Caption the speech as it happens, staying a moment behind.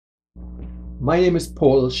My name is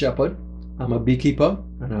Paul Shepherd. I'm a beekeeper,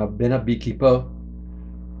 and I've been a beekeeper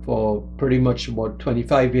for pretty much about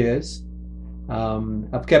 25 years.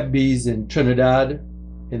 I've kept bees in Trinidad,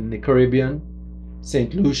 in the Caribbean,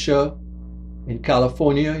 St. Lucia, in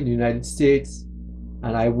California, in the United States,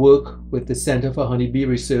 and I work with the Center for Honeybee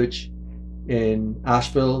Research in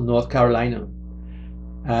Asheville, North Carolina.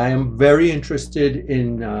 I am very interested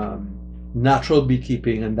in natural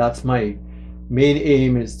beekeeping, and that's my main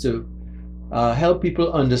aim, is to help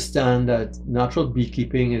people understand that natural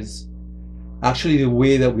beekeeping is actually the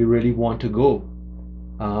way that we really want to go.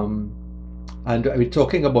 And we're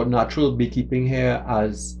talking about natural beekeeping here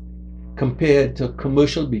as compared to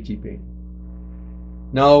commercial beekeeping.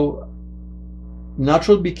 Now,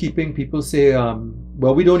 natural beekeeping, people say,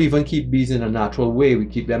 well, we don't even keep bees in a natural way. We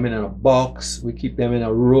keep them in a box. We keep them in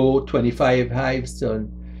a row, 25 hives to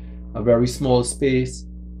a very small space.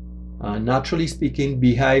 Naturally speaking,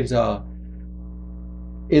 beehives are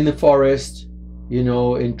in the forest,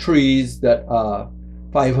 in trees that are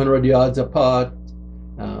 500 yards apart,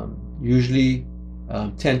 usually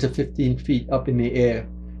 10 to 15 feet up in the air,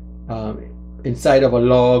 inside of a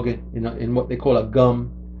log, in what they call a gum.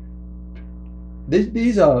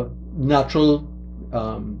 These are natural,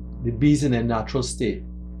 the bees in their natural state.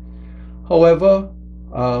 However,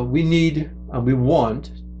 we need and we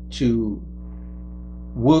want to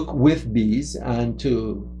work with bees and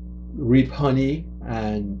to reap honey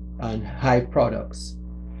and hive products.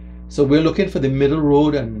 So we're looking for the middle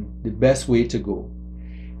road and the best way to go.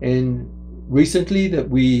 And recently,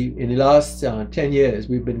 in the last 10 years,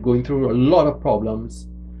 we've been going through a lot of problems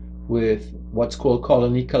with what's called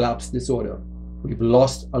colony collapse disorder. We've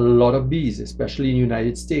lost a lot of bees, especially in the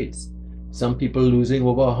United States. Some people losing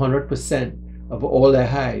over 100% of all their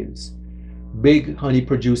hives. Big honey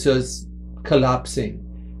producers collapsing.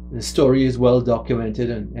 The story is well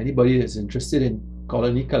documented, and anybody that's interested in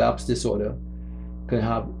colony collapse disorder can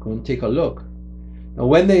go and take a look. Now,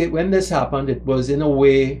 when this happened, it was in a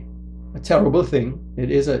way a terrible thing.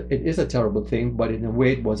 It is a terrible thing, but in a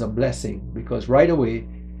way it was a blessing, because right away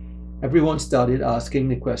everyone started asking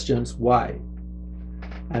the questions why.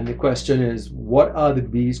 And the question is, what are the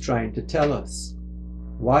bees trying to tell us?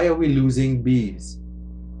 Why are we losing bees?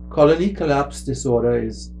 Colony collapse disorder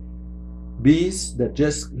is bees that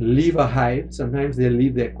just leave a hive. Sometimes they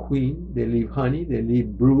leave their queen, they leave honey, they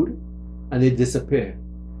leave brood, and they disappear.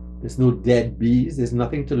 There's no dead bees. There's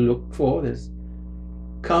nothing to look for.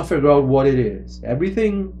 Can't figure out what it is.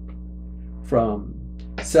 Everything from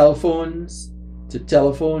cell phones to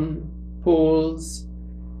telephone poles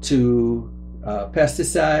to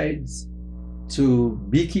pesticides to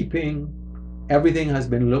beekeeping, everything has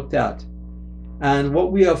been looked at. And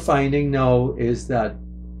what we are finding now is that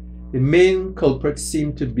the main culprits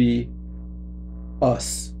seem to be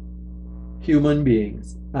us, human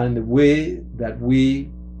beings, and the way that we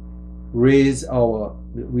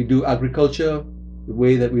do agriculture, the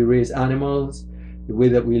way that we raise animals, the way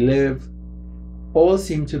that we live, all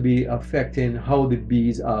seem to be affecting how the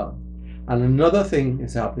bees are. And another thing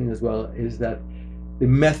is happening as well is that the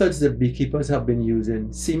methods that beekeepers have been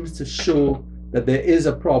using seems to show that there is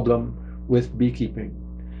a problem with beekeeping.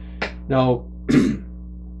 Now,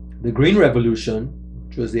 the Green Revolution,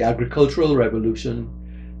 which was the agricultural revolution,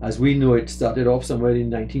 as we know it, started off somewhere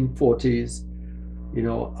in the 1940s,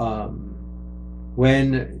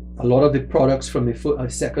 when a lot of the products from the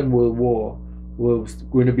Second World War were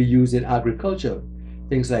going to be used in agriculture.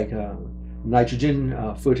 Things like nitrogen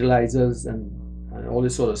fertilizers and all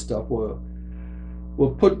this sort of stuff were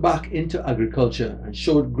put back into agriculture and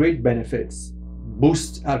showed great benefits.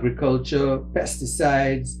 Boost agriculture,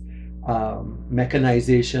 pesticides,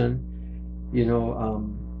 mechanization.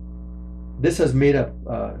 This has made a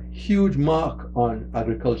huge mark on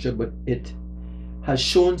agriculture, but it has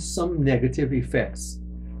shown some negative effects,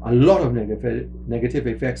 a lot of negative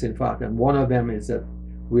effects, in fact, and one of them is that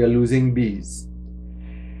we are losing bees.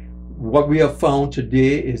 What we have found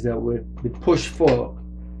today is that the push for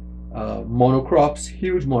monocrops,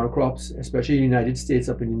 huge monocrops, especially in the United States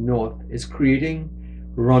up in the north, is creating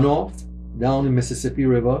runoff down the Mississippi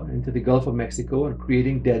River into the Gulf of Mexico and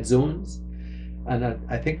creating dead zones. And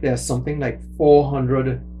I think there's something like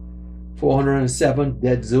 407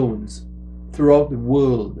 dead zones throughout the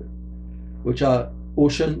world, which are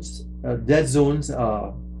oceans. Dead zones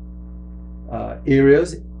are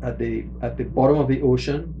areas at the bottom of the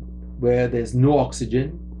ocean where there's no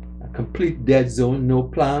oxygen, a complete dead zone, no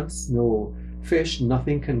plants, no fish,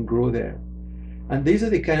 nothing can grow there. And these are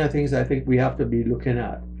the kind of things I think we have to be looking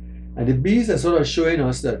at. And the bees are sort of showing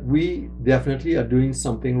us that we definitely are doing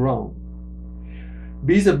something wrong.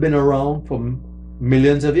 Bees have been around for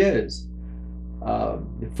millions of years.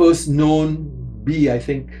 The first known bee, I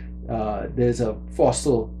think there's a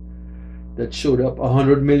fossil that showed up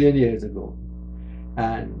 100 million years ago.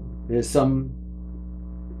 And there's some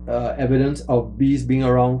evidence of bees being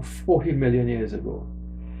around 40 million years ago.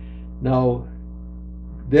 Now,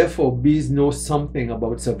 therefore, bees know something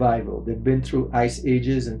about survival. They've been through ice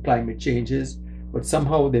ages and climate changes, but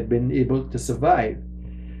somehow they've been able to survive.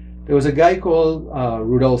 There was a guy called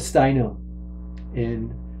Rudolf Steiner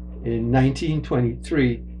in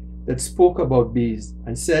 1923 that spoke about bees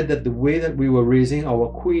and said that the way that we were raising our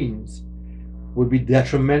queens would be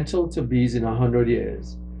detrimental to bees in 100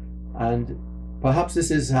 years. And perhaps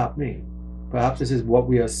this is happening. Perhaps this is what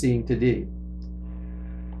we are seeing today.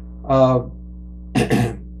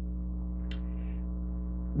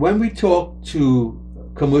 When we talk to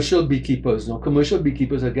commercial beekeepers, now commercial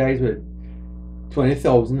beekeepers are guys with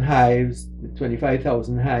 20,000 hives,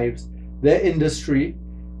 25,000 hives. Their industry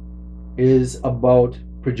is about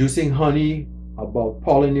producing honey, about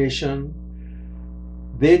pollination.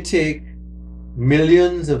 They take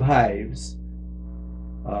millions of hives.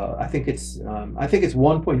 I think it's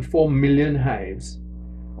 1.4 million hives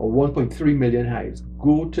or 1.3 million hives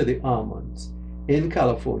go to the almonds in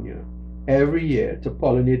California every year to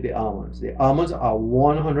pollinate the almonds. The almonds are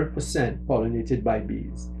 100% pollinated by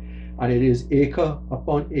bees, and it is acre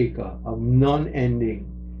upon acre of non-ending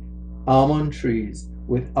almond trees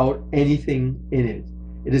without anything in it.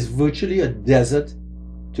 It is virtually a desert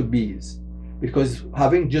to bees, because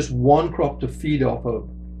having just one crop to feed off of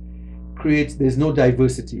there's no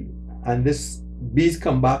diversity, and bees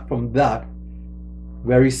come back from that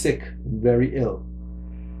very sick, very ill.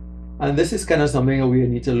 And this is kind of something that we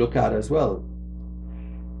need to look at as well.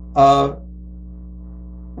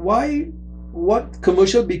 What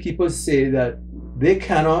commercial beekeepers say that they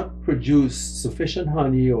cannot produce sufficient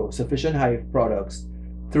honey or sufficient hive products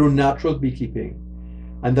through natural beekeeping,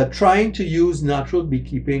 and that trying to use natural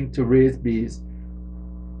beekeeping to raise bees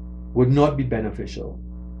would not be beneficial.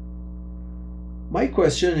 My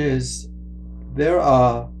question is,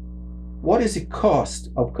 what is the cost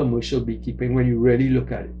of commercial beekeeping when you really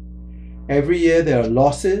look at it? Every year there are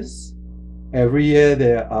losses. Every year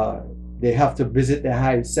they have to visit their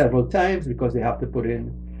hives several times because they have to put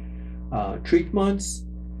in treatments.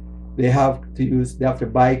 They have to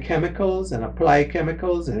buy chemicals and apply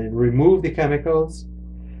chemicals and then remove the chemicals.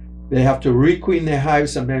 They have to requeen their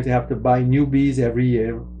hives. Sometimes they have to buy new bees every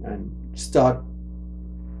year and start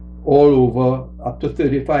all over, up to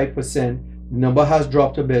 35%. The number has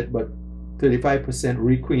dropped a bit, but 35%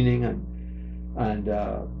 requeening and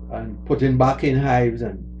putting back in hives,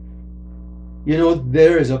 and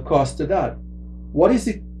there is a cost to that. What is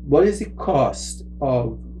the cost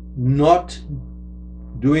of not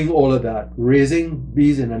doing all of that, raising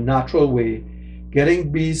bees in a natural way,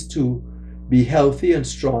 getting bees to be healthy and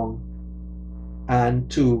strong, and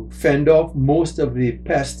to fend off most of the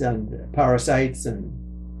pests and parasites and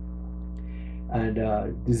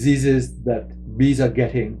diseases that bees are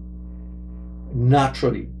getting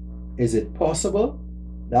naturally? Is it possible?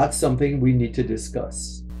 That's something we need to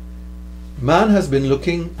discuss. Man has been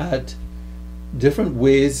looking at different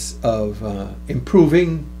ways of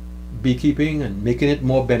improving beekeeping and making it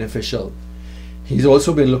more beneficial. He's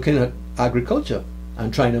also been looking at agriculture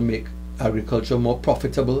and trying to make agriculture more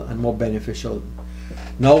profitable and more beneficial.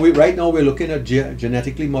 Right now we're looking at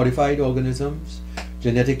genetically modified organisms,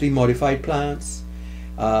 genetically modified plants.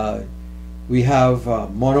 We have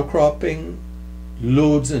monocropping,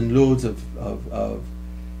 loads and loads of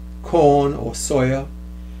corn or soya.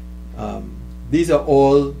 These are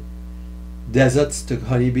all deserts to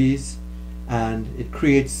honeybees, and it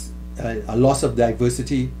creates a loss of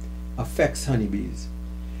diversity, affects honeybees.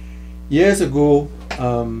 Years ago,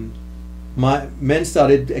 men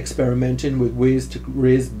started experimenting with ways to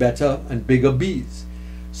raise better and bigger bees.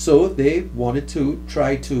 So they wanted to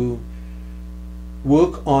try to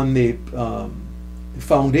work on the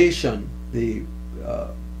foundation, the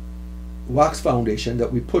wax foundation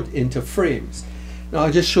that we put into frames. Now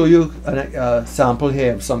I'll just show you a sample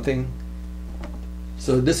here of something.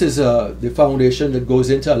 So this is the foundation that goes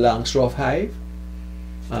into a Langstroth hive.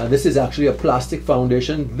 This is actually a plastic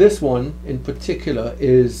foundation. This one in particular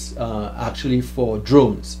is actually for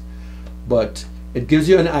drones, but it gives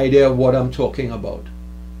you an idea of what I'm talking about.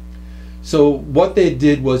 So what they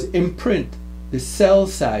did was imprint the cell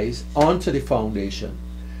size onto the foundation,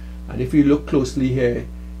 and if you look closely here,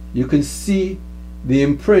 you can see the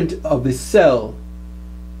imprint of the cell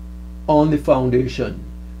on the foundation.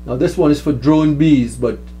 Now this one is for drone bees,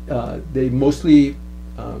 but they mostly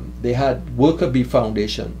they had worker bee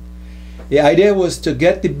foundation. The idea was to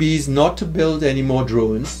get the bees not to build any more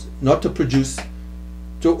drones, not to produce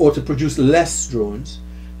to produce less drones,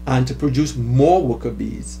 and to produce more worker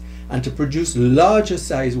bees, and to produce larger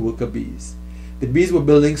size worker bees. The bees were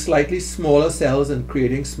building slightly smaller cells and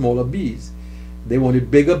creating smaller bees. They wanted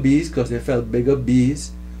bigger bees because they felt bigger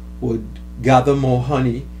bees would gather more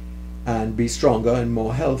honey and be stronger and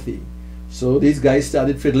more healthy. So these guys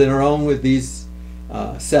started fiddling around with these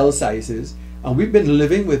cell sizes, and we've been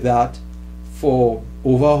living with that for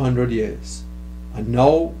over 100 years, and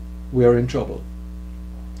now we're in trouble.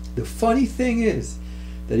 The funny thing is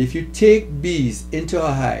that if you take bees into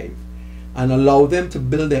a hive and allow them to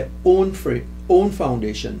build their own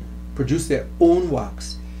foundation, produce their own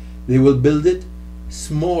wax, they will build it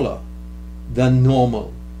smaller than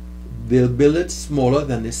normal. They'll build it smaller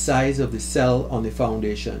than the size of the cell on the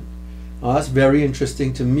foundation. Now, that's very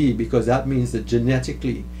interesting to me, because that means that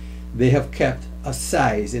genetically they have kept a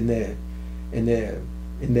size in their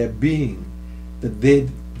being that they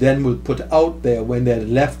then will put out there when they're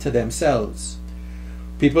left to themselves.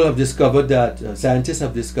 People have discovered that, scientists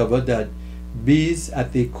have discovered that bees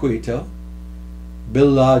at the equator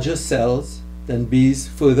build larger cells than bees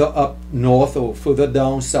further up north or further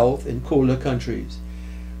down south in colder countries.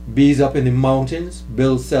 Bees up in the mountains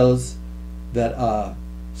build cells that are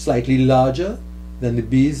slightly larger than the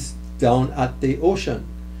bees down at the ocean.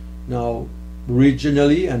 Now,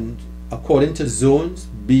 regionally and according to zones,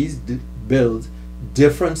 bees build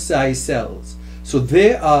different size cells. So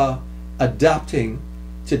they are adapting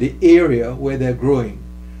to the area where they're growing.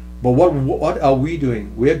 But what are we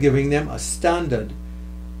doing? We're giving them a standard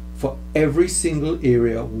for every single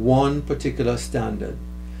area, one particular standard.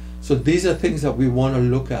 So these are things that we want to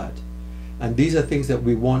look at, and these are things that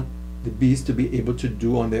we want the bees to be able to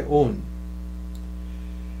do on their own.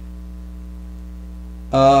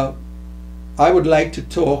 I would like to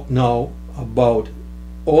talk now about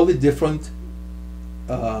all the different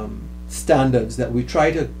standards that we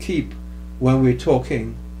try to keep when we're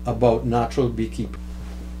talking about natural beekeeping.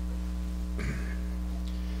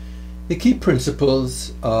 The key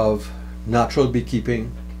principles of natural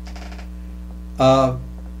beekeeping are: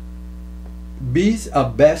 bees are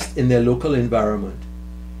best in their local environment.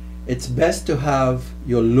 It's best to have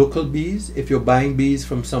your local bees. If you're buying bees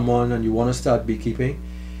from someone and you want to start beekeeping,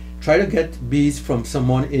 try to get bees from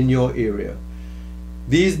someone in your area.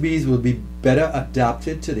 These bees will be better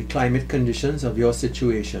adapted to the climate conditions of your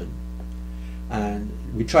situation, and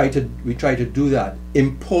we try to do that.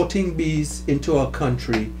 Importing bees into our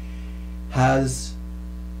country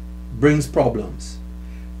brings problems.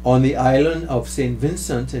 On the island of St.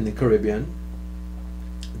 Vincent in the Caribbean,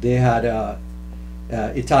 they had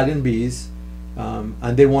Italian bees,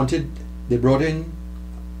 and they brought in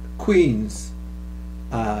queens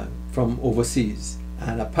from overseas,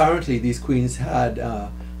 and apparently these queens had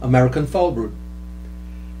American foulbrood,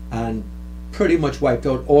 and pretty much wiped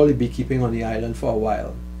out all the beekeeping on the island for a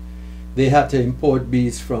while. They had to import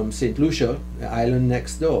bees from St. Lucia, the island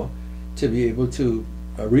next door, to be able to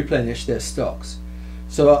replenish their stocks.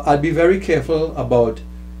 So I'd be very careful about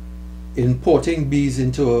importing bees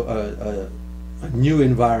into a new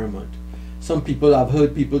environment. I've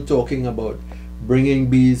heard people talking about bringing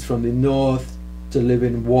bees from the north to live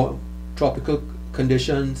in warm tropical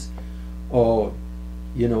conditions, or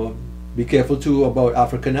be careful too about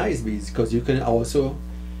Africanized bees, because you can also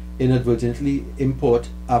inadvertently import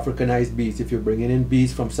Africanized bees if you're bringing in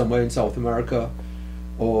bees from somewhere in South America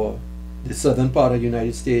or the southern part of the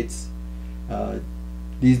United States.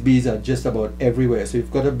 These bees are just about everywhere, so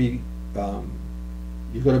you've got to be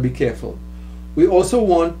careful. We also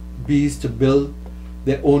want bees to build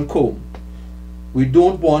their own comb. We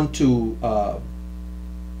don't want to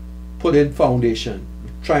put in foundation.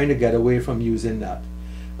 We're trying to get away from using that.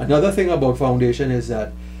 Another thing about foundation is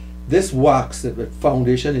that this wax that the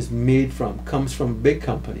foundation is made from comes from big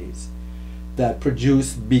companies that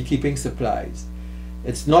produce beekeeping supplies.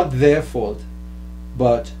 It's not their fault,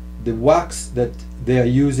 but the wax that they are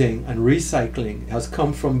using and recycling has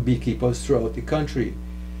come from beekeepers throughout the country.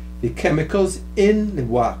 The chemicals in the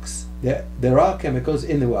wax, there are chemicals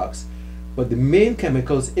in the wax, but the main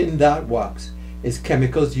chemicals in that wax is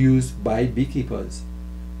chemicals used by beekeepers.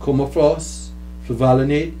 Chromophos,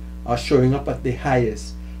 fluvalinate are showing up at the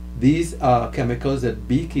highest. These are chemicals that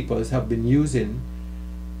beekeepers have been using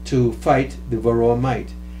to fight the varroa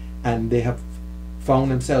mite, and they have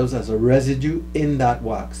found themselves as a residue in that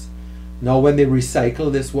wax. Now when they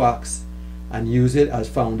recycle this wax and use it as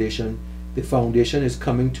foundation, the foundation is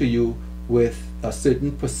coming to you with a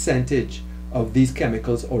certain percentage of these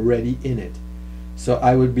chemicals already in it. So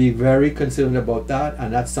I would be very concerned about that,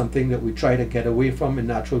 and that's something that we try to get away from in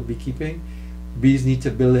natural beekeeping. Bees need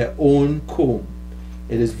to build their own comb.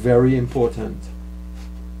 It is very important.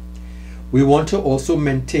 We want to also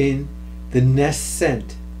maintain the nest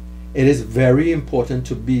scent. It is very important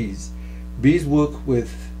to bees. Bees work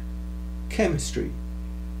with chemistry.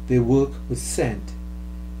 They work with scent.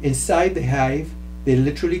 Inside the hive, they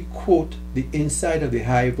literally coat the inside of the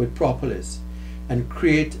hive with propolis and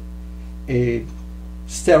create a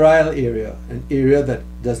sterile area, an area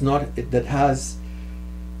that has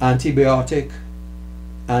antibiotic,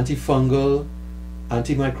 antifungal,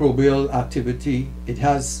 antimicrobial activity. It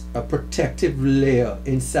has a protective layer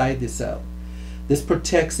inside the cell. This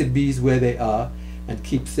protects the bees where they are and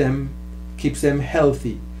keeps them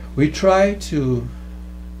healthy. We try to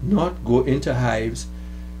not go into hives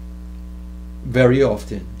very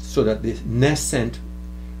often so that the nest scent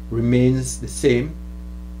remains the same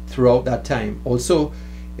throughout that time. Also,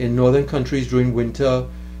 in northern countries during winter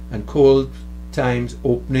and cold times,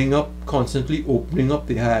 constantly opening up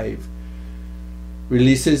the hive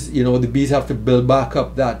releases, the bees have to build back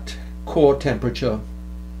up that core temperature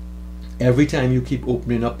every time you keep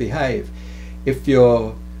opening up the hive. If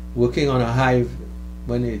you're working on a hive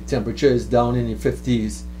when the temperature is down in the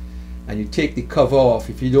 50s and you take the cover off,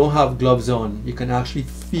 if you don't have gloves on, you can actually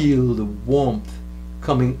feel the warmth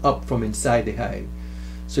coming up from inside the hive.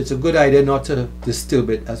 So it's a good idea not to disturb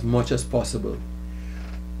it as much as possible.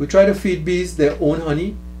 We try to feed bees their own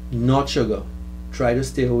honey, not sugar. Try to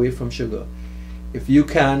stay away from sugar. If you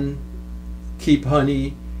can keep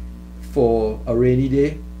honey for a rainy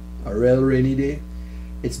day, a real rainy day,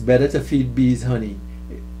 it's better to feed bees honey.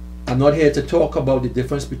 I'm not here to talk about the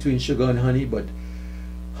difference between sugar and honey, but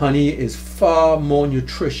honey is far more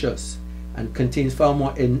nutritious and contains far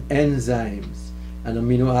more enzymes and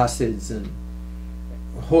amino acids and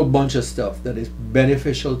a whole bunch of stuff that is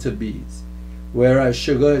beneficial to bees. Whereas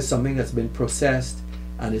sugar is something that's been processed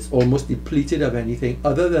and it's almost depleted of anything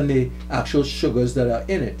other than the actual sugars that are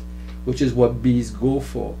in it, which is what bees go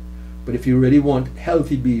for. But if you really want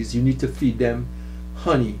healthy bees, you need to feed them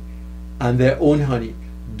honey and their own honey.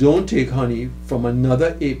 Don't take honey from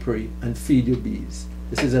another apiary and feed your bees.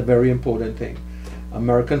 This is a very important thing.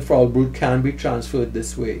 American foul brood can be transferred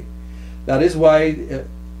this way. That is why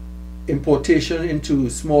importation into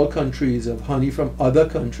small countries of honey from other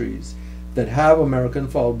countries that have American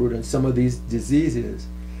foul brood and some of these diseases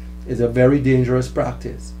is a very dangerous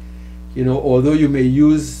practice. Although you may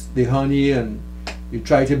use the honey and you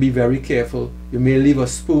try to be very careful, you may leave a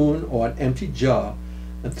spoon or an empty jar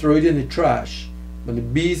and throw it in the trash. When the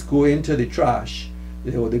bees go into the trash,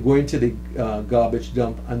 they go into the garbage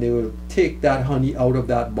dump and they will take that honey out of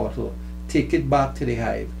that bottle, take it back to the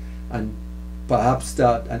hive, and perhaps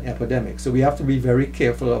start an epidemic. So we have to be very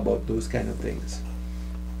careful about those kind of things.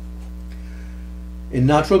 In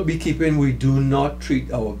natural beekeeping, we do not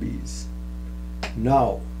treat our bees.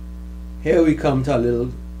 Now, here we come to a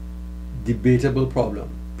little debatable problem.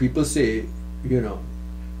 People say,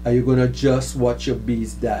 are you going to just watch your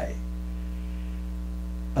bees die?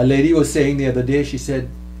 A lady was saying the other day, she said,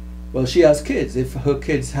 well, she has kids. If her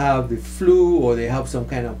kids have the flu or they have some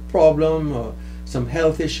kind of problem or some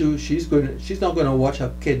health issue, she's not going to watch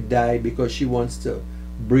her kid die because she wants to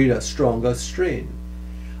breed a stronger strain.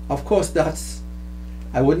 Of course,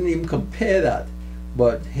 I wouldn't even compare that.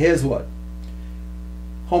 But here's what.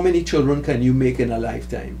 How many children can you make in a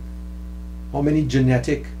lifetime? How many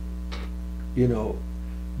genetic,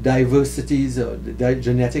 diversities or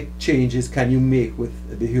genetic changes can you make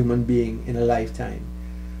with the human being in a lifetime?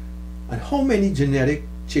 And how many genetic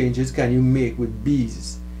changes can you make with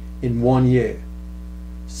bees in 1 year?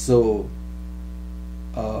 So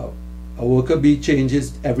a worker bee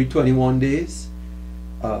changes every 21 days,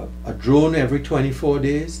 a drone every 24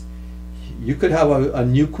 days. You could have a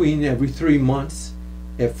new queen every 3 months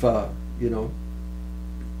if you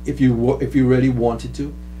really wanted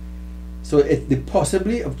to. So the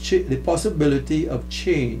possibility of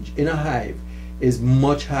change in a hive is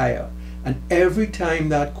much higher. And every time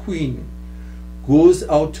that queen goes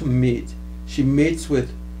out to mate, she mates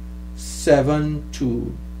with 7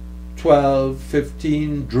 to 12,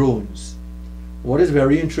 15 drones. What is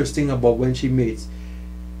very interesting about when she mates,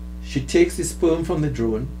 she takes the sperm from the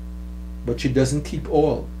drone, but she doesn't keep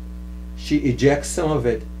all. She ejects some of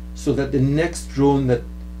it so that the next drone that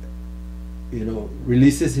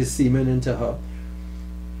releases his semen into her,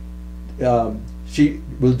 she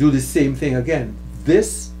will do the same thing again.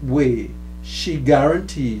 This way she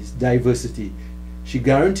guarantees diversity. She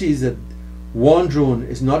guarantees that one drone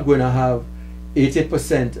is not going to have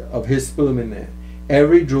 80% of his sperm in there.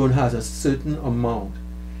 Every drone has a certain amount.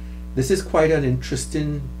 This is quite an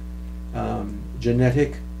interesting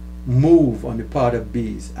genetic move on the part of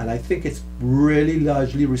bees, and I think it's really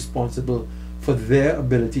largely responsible for their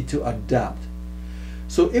ability to adapt.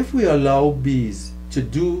 So if we allow bees to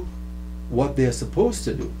do what they're supposed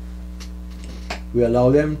to do, we allow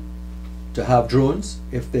them to have drones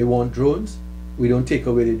if they want drones. We don't take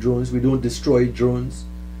away the drones. We don't destroy drones.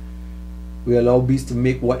 We allow bees to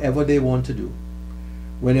make whatever they want to do.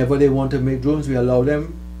 Whenever they want to make drones, we allow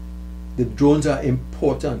them. The drones are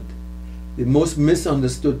important. The most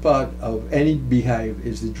misunderstood part of any beehive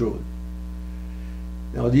is the drone.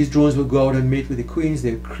 Now these drones will go out and mate with the queens.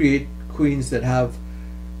 They create queens that have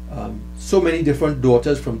so many different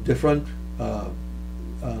daughters from different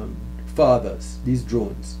fathers, these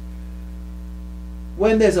drones.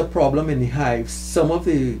 When there's a problem in the hive, some of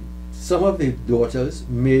the daughters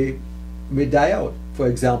may die out. For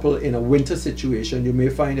example, in a winter situation, you may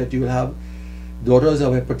find that you will have daughters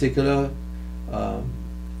of a particular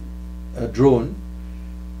drone.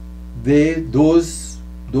 Those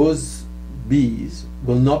bees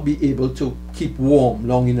will not be able to keep warm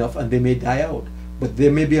long enough, and they may die out. But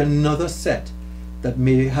there may be another set that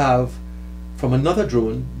may have, from another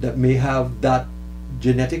drone, that may have that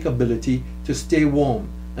genetic ability to stay warm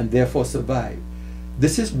and therefore survive.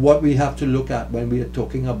 This is what we have to look at when we are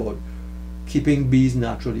talking about keeping bees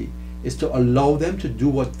naturally, is to allow them to do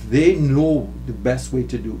what they know the best way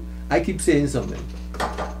to do. I keep saying something,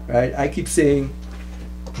 right? I keep saying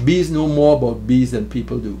bees know more about bees than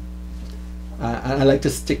people do. And I like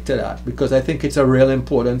to stick to that because I think it's a real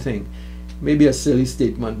important thing. Maybe a silly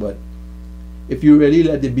statement, but if you really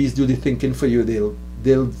let the bees do the thinking for you,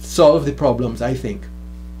 they'll solve the problems, I think.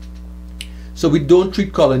 So we don't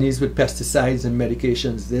treat colonies with pesticides and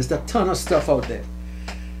medications. There's a ton of stuff out there.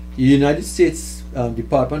 The United States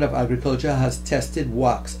Department of Agriculture has tested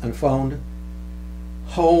wax and found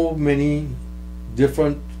how many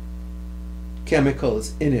different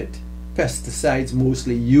chemicals in it, pesticides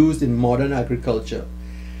mostly, used in modern agriculture,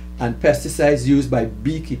 and pesticides used by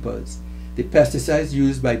beekeepers. The pesticides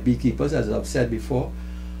used by beekeepers, as I've said before,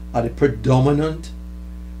 are the predominant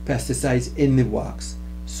pesticides in the wax.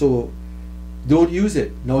 So don't use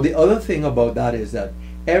it. Now the other thing about that is that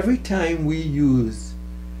every time we use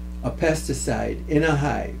a pesticide in a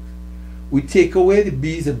hive, we take away the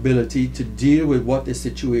bee's ability to deal with what the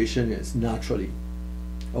situation is naturally.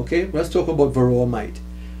 Okay, let's talk about varroa mite.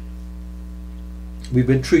 We've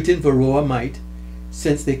been treating varroa mite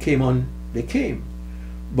since they came.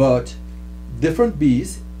 But different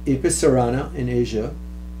bees, Apis cerana in Asia,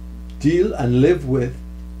 deal and live with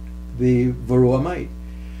the varroa mite.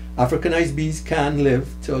 Africanized bees can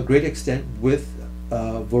live to a great extent with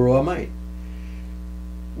varroa mite.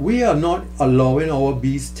 We are not allowing our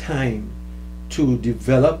bees time to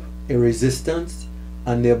develop a resistance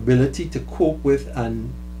and the ability to cope with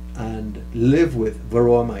and live with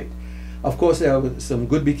varroa mite. Of course, there are some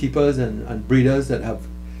good beekeepers and breeders that have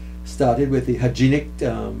started with the hygienic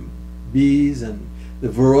bees and the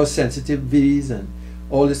varroa sensitive bees and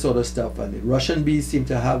all this sort of stuff, and the Russian bees seem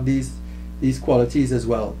to have these qualities as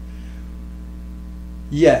well.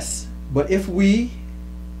 Yes, but if we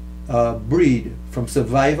breed from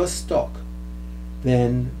survivor stock,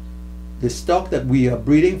 then the stock that we are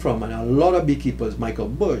breeding from, and a lot of beekeepers, Michael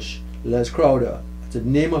Bush, Les Crowder, to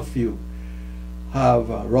name a few, have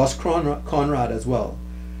Ross Conrad as well.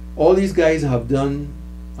 All these guys have done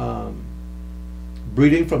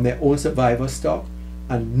breeding from their own survivor stock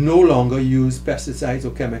and no longer use pesticides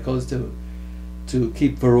or chemicals to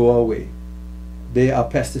keep varroa away. They are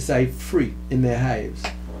pesticide free in their hives.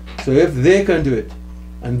 So if they can do it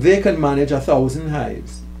and they can manage 1,000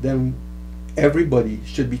 hives, then everybody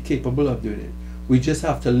should be capable of doing it. We just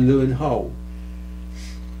have to learn how.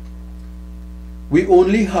 We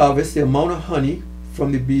only harvest the amount of honey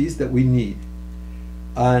from the bees that we need.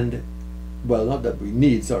 And, well, not that we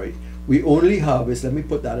need, sorry. We only harvest, let me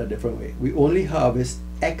put that a different way. We only harvest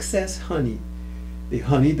excess honey, the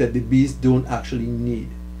honey that the bees don't actually need.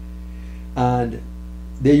 And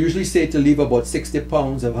they usually say to leave about 60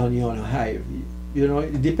 pounds of honey on a hive. You know,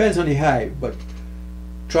 it depends on the hive, but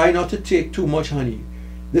try not to take too much honey.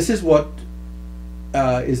 This is what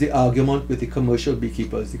is the argument with the commercial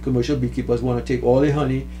beekeepers. The commercial beekeepers want to take all the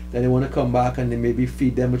honey, then they want to come back and they maybe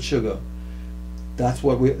feed them with sugar. That's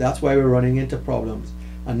why we're running into problems.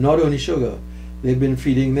 And not only sugar, they've been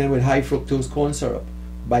feeding them with high fructose corn syrup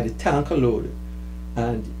by the tanker load.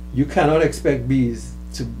 And you cannot expect bees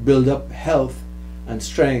to build up health and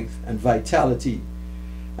strength and vitality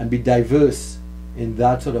and be diverse in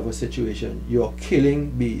that sort of a situation. You're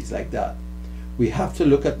killing bees like that. We have to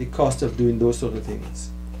look at the cost of doing those sort of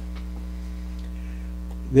things.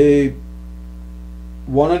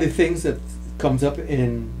 One of the things that comes up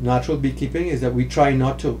in natural beekeeping is that we try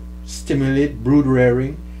not to stimulate brood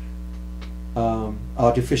rearing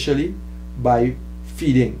artificially by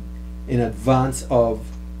feeding in advance of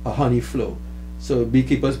a honey flow. So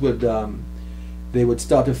beekeepers would they would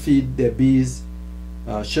start to feed their bees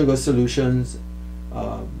sugar solutions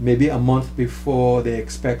maybe a month before they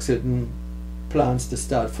expect certain plants to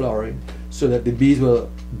start flowering, so that the bees will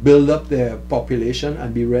build up their population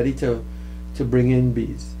and be ready to bring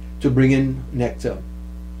in nectar.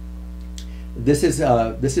 This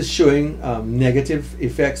is showing negative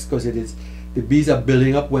effects, because the bees are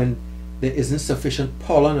building up when there isn't sufficient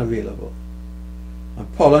pollen available. And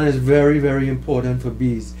pollen is very, very important for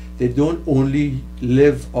bees. They don't only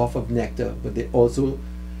live off of nectar, but they also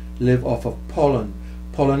live off of pollen.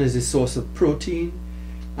 Pollen is a source of protein,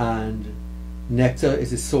 and nectar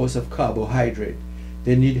is a source of carbohydrate.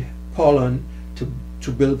 They need pollen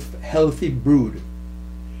to build healthy brood.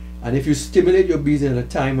 And if you stimulate your bees at a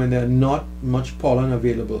time when there's not much pollen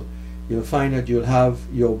available, you'll find that you'll have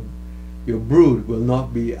your brood will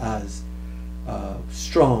not be as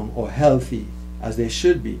strong or healthy as they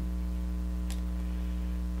should be.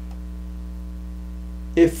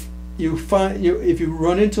 If you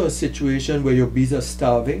run into a situation where your bees are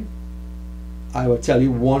starving, I will tell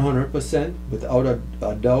you 100% without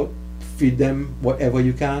a doubt, feed them whatever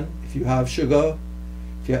you can. If you have sugar,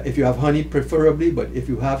 if you have honey preferably, but if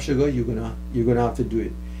you have sugar, you're gonna have to do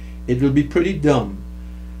it. It will be pretty dumb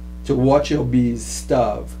to watch your bees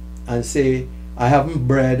starve and say, I haven't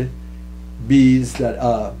bred bees that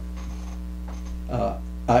are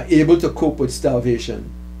able to cope with starvation.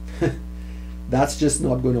 That's just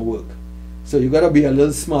not going to work. So you got to be a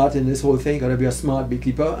little smart in this whole thing. Got to be a smart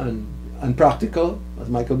beekeeper and practical, as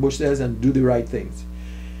Michael Bush says, and do the right things.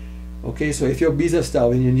 Okay, so if your bees are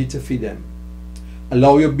starving, you need to feed them.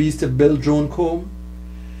 Allow your bees to build drone comb.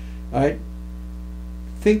 All right.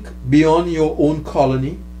 Think beyond your own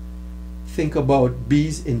colony. Think about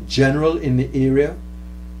bees in general in the area.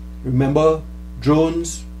 Remember,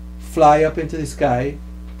 drones fly up into the sky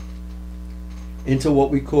into what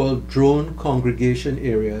we call drone congregation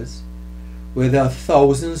areas, where there are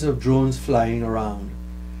thousands of drones flying around.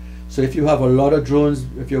 So if you have a lot of drones,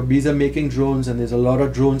 if your bees are making drones and there's a lot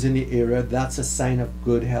of drones in the area, that's a sign of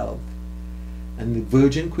good health. And the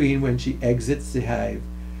virgin queen, when she exits the hive,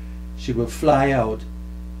 she will fly out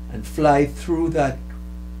and fly through that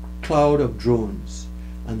cloud of drones.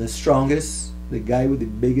 And the strongest, the guy with the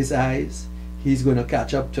biggest eyes, he's going to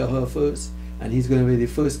catch up to her first, and he's going to be the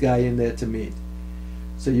first guy in there to mate.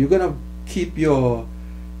 So you're going to keep your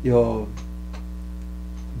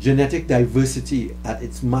genetic diversity at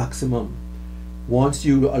its maximum once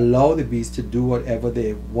you allow the bees to do whatever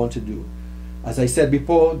they want to do. As I said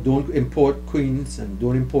before, don't import queens and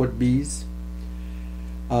don't import bees.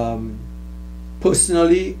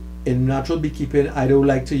 Personally, in natural beekeeping, I don't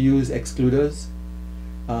like to use excluders.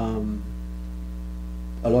 A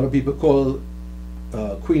lot of people call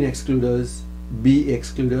queen excluders bee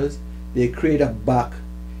excluders. They create a back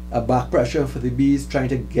pressure for the bees trying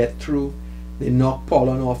to get through. They knock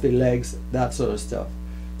pollen off their legs, that sort of stuff.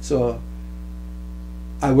 So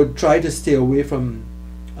I would try to stay away from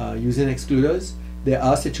using excluders. There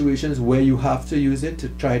are situations where you have to use it to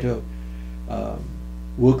try to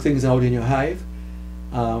work things out in your hive.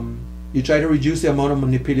 You try to reduce the amount of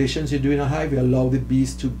manipulations you do in a hive. You allow the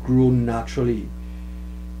bees to grow naturally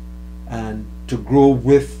and to grow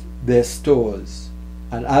with their stores.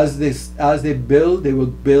 And as they build, they will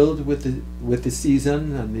build with the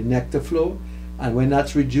season and the nectar flow. And when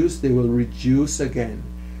that's reduced, they will reduce again.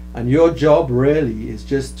 And your job really is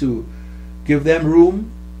just to give them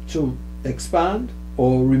room to expand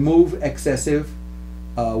or remove excessive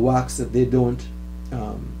wax that they don't,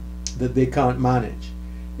 that they can't manage,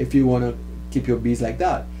 if you want to keep your bees like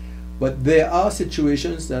that. But there are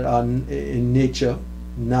situations that are in nature,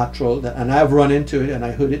 natural, and I've run into it, and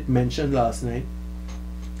I heard it mentioned last night,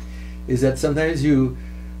 is that sometimes you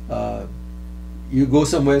go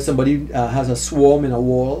somewhere, somebody has a swarm in a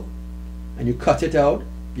wall, and you cut it out.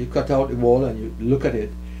 You cut out the wall and you look at it,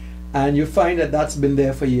 and you find that that's been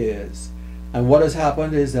there for years. And what has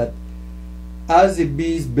happened is that as the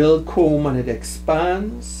bees build comb and it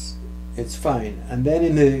expands, it's fine. And then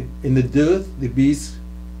in the dearth, the bees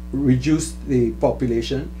reduce the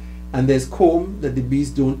population, and there's comb that the bees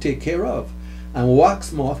don't take care of, and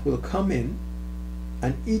wax moth will come in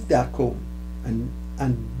and eat that comb and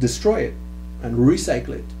destroy it and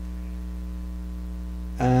recycle it.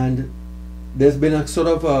 And there's been a sort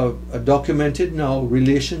of a documented now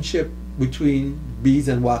relationship between bees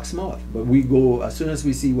and wax moth. But we go, as soon as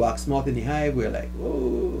we see wax moth in the hive, we're like,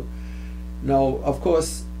 oh. Now, of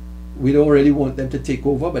course, we don't really want them to take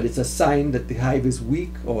over, but it's a sign that the hive is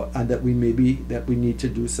weak, and that we need to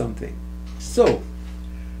do something. So,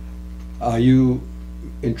 are you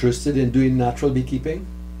interested in doing natural beekeeping,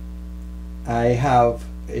 I have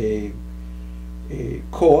a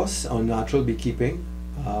course on natural beekeeping.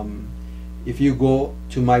 If you go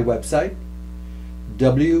to my website,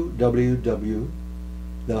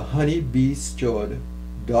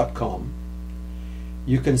 www.thehoneybeesteward.com,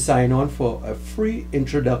 you can sign on for a free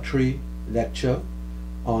introductory lecture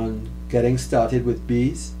on getting started with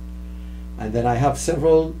bees. And then I have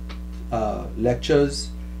several lectures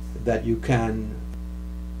that you can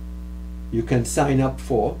sign up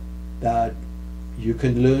for, that you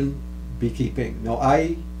can learn beekeeping. Now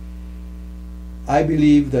I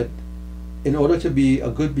believe that in order to be a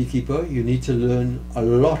good beekeeper, you need to learn a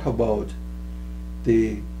lot about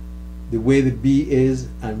the way the bee is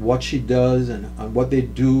and what she does and what they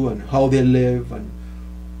do and how they live and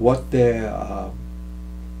what their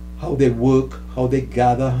how they work, how they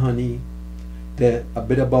gather honey. They're a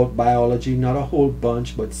bit about biology, not a whole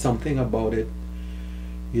bunch, but something about it,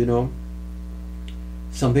 you know,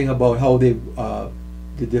 something about how they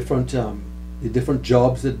the different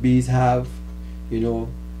jobs that bees have, you know,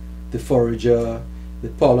 the forager, the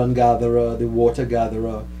pollen gatherer, the water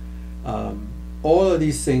gatherer, all of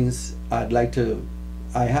these things I'd like to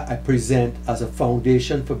I present as a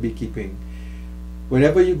foundation for beekeeping.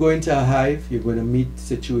 Whenever you go into a hive, you're going to meet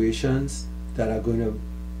situations that are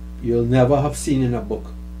you'll never have seen in a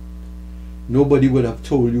book. Nobody would have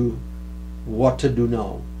told you what to do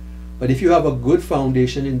now. But if you have a good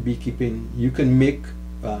foundation in beekeeping, you can make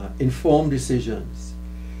informed decisions.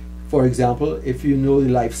 For example, if you know the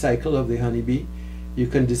life cycle of the honeybee, you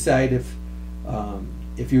can decide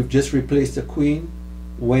if you've just replaced a queen,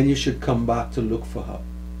 when you should come back to look for her.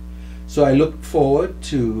 So I look forward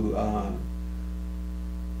to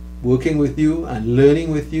working with you and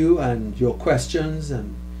learning with you and your questions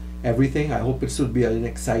and everything. I hope it will be an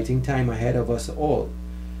exciting time ahead of us all.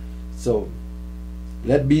 So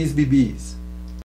let bees be bees.